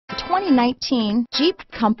2019 Jeep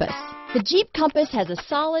Compass. The Jeep Compass has a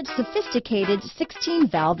solid, sophisticated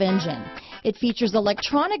 16-valve engine. It features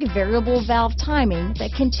electronic variable valve timing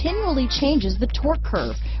that continually changes the torque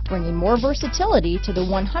curve, bringing more versatility to the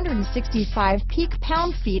 165 peak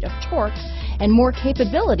pound-feet of torque and more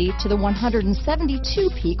capability to the 172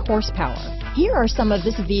 peak horsepower. Here are some of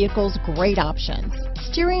this vehicle's great options: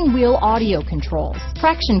 steering wheel audio controls,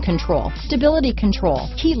 traction control, stability control,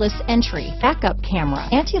 keyless entry, backup camera,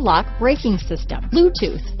 anti-lock braking system,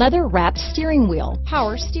 Bluetooth, leather-wrapped steering wheel,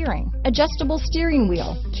 power steering, adjustable steering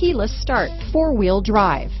wheel, keyless start, four-wheel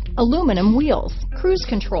drive, aluminum wheels, cruise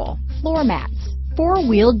control, floor mats,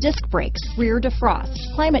 four-wheel disc brakes, rear defrost,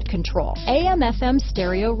 climate control, AM/FM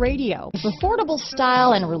stereo radio. If affordable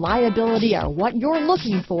style and reliability are what you're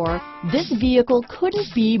looking for, this vehicle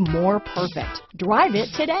couldn't be more perfect. Drive it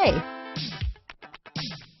today.